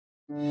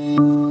Hi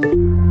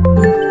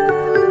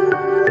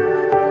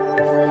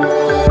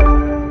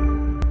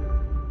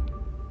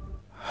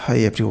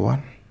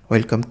everyone,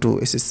 welcome to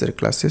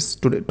shsirclasses.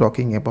 Today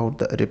talking about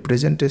the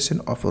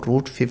representation of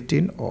root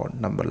 15 on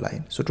number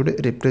line. So today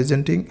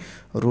representing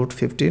root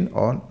 15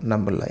 on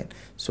number line.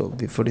 So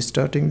before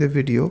starting the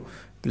video,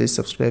 please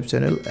subscribe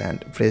channel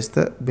and press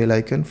the bell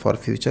icon for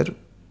future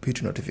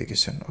video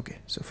notification. Okay,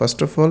 so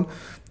first of all,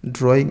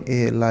 drawing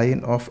a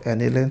line of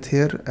any length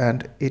here,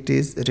 and it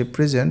is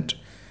represent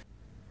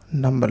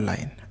number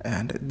line,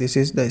 and this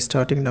is the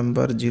starting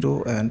number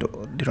 0 and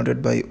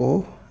denoted by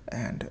O.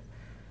 And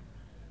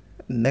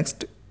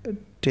next,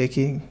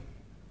 taking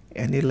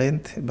any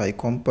length by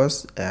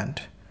compass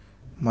and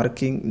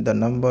marking the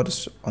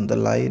numbers on the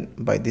line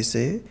by this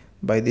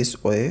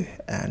way,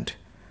 and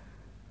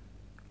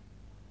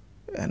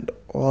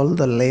all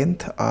the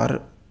length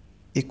are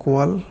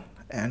equal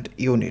and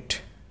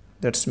unit.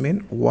 That's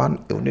mean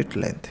 1 unit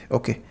length.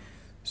 Okay,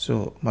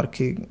 so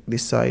marking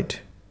this side.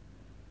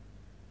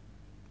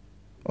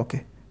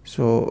 Okay,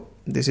 so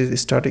this is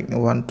starting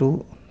 1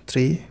 2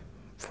 3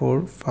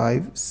 4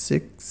 5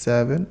 6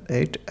 7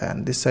 8,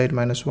 and this side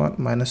 -1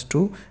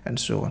 -2 and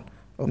so on.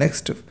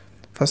 Next,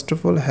 first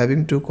of all,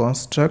 having to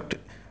construct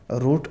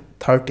root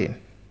 13.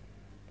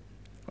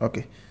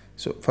 Okay,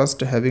 so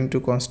first having to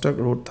construct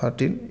root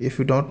 13. If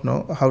you don't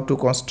know how to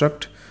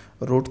construct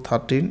root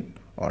 13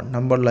 or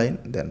number line,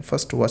 then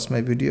first watch my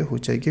video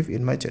which I give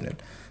in my channel.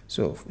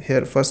 So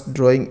here, first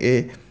drawing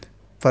a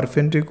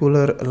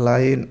perpendicular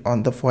line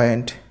on the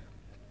point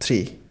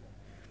 3.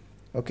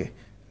 Okay,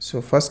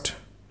 so first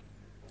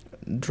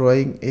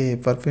drawing a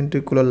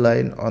perpendicular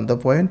line on the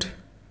point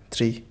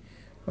 3.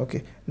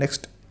 Okay,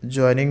 next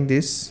joining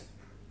this.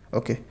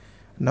 Okay,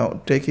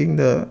 now taking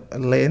the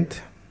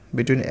length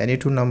between any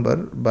two number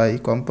by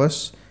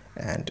compass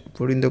and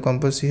putting the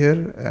compass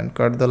here and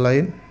cut the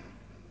line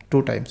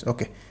 2 times.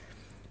 Okay,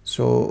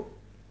 so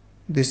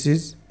this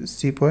is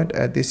C point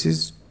and this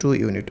is 2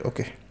 unit.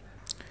 Okay,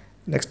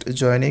 next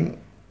joining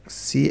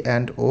C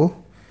and O,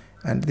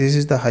 and this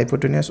is the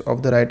hypotenuse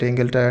of the right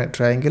angle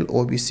triangle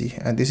OBC,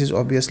 and this is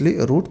obviously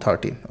root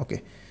 13.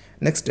 Okay,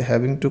 next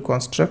having to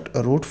construct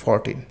a root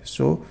 14.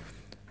 So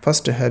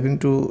first having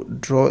to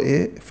draw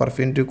a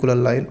perpendicular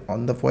line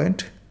on the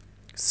point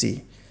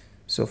C.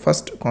 So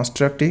first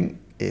constructing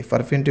a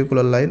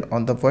perpendicular line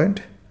on the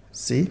point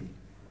C.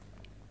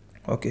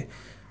 Okay,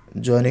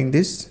 joining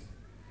this.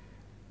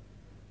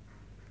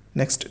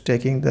 Next,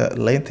 taking the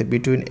length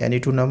between any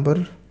two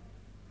number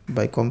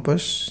by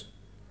compass.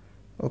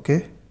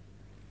 Okay,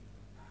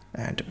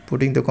 and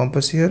putting the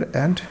compass here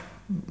and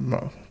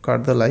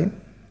cut the line.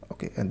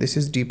 Okay, and this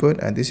is D point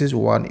and this is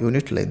 1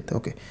 unit length.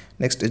 Okay,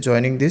 next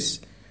joining this.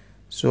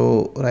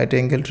 So right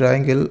angle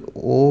triangle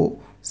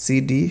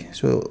OCD,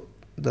 so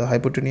the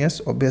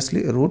hypotenuse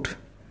obviously root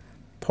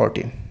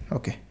 14.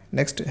 Okay,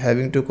 next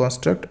having to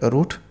construct a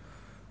root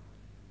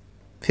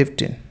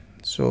 15.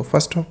 So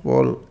first of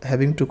all,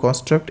 having to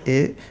construct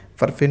a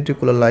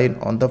perpendicular line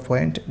on the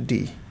point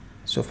D.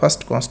 So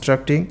first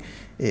constructing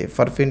a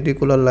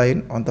perpendicular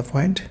line on the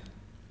point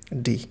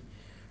D.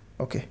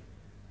 Okay,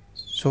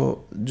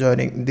 so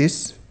joining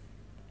this.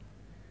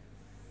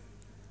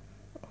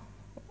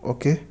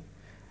 Okay,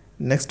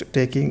 next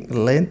taking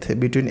length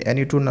between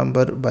any two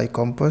number by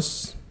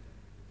compass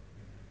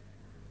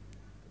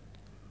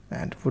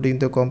and putting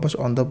the compass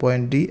on the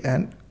point D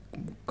and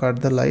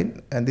cut the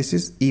line, and this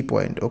is E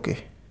point. Okay,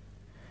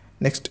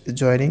 next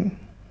joining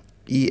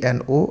E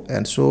and O,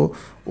 and so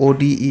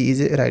ODE is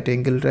a right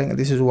angle triangle.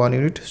 This is 1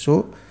 unit,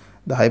 so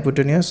the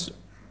hypotenuse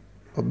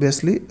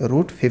obviously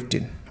root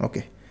 15.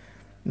 Okay,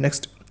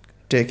 next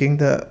taking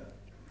the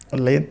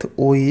length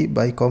OE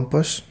by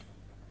compass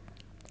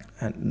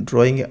and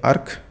drawing an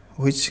arc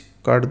which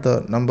cut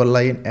the number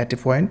line at a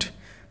point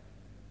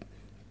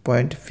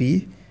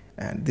P,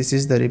 and this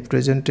is the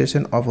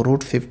representation of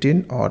root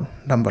 15 on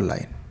number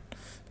line.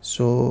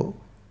 So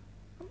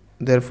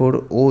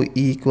therefore OE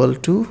equal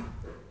to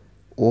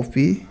OP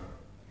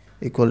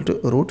equal to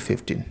root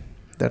 15.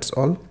 That's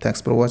all.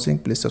 Thanks for watching.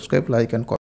 Please subscribe, like and comment.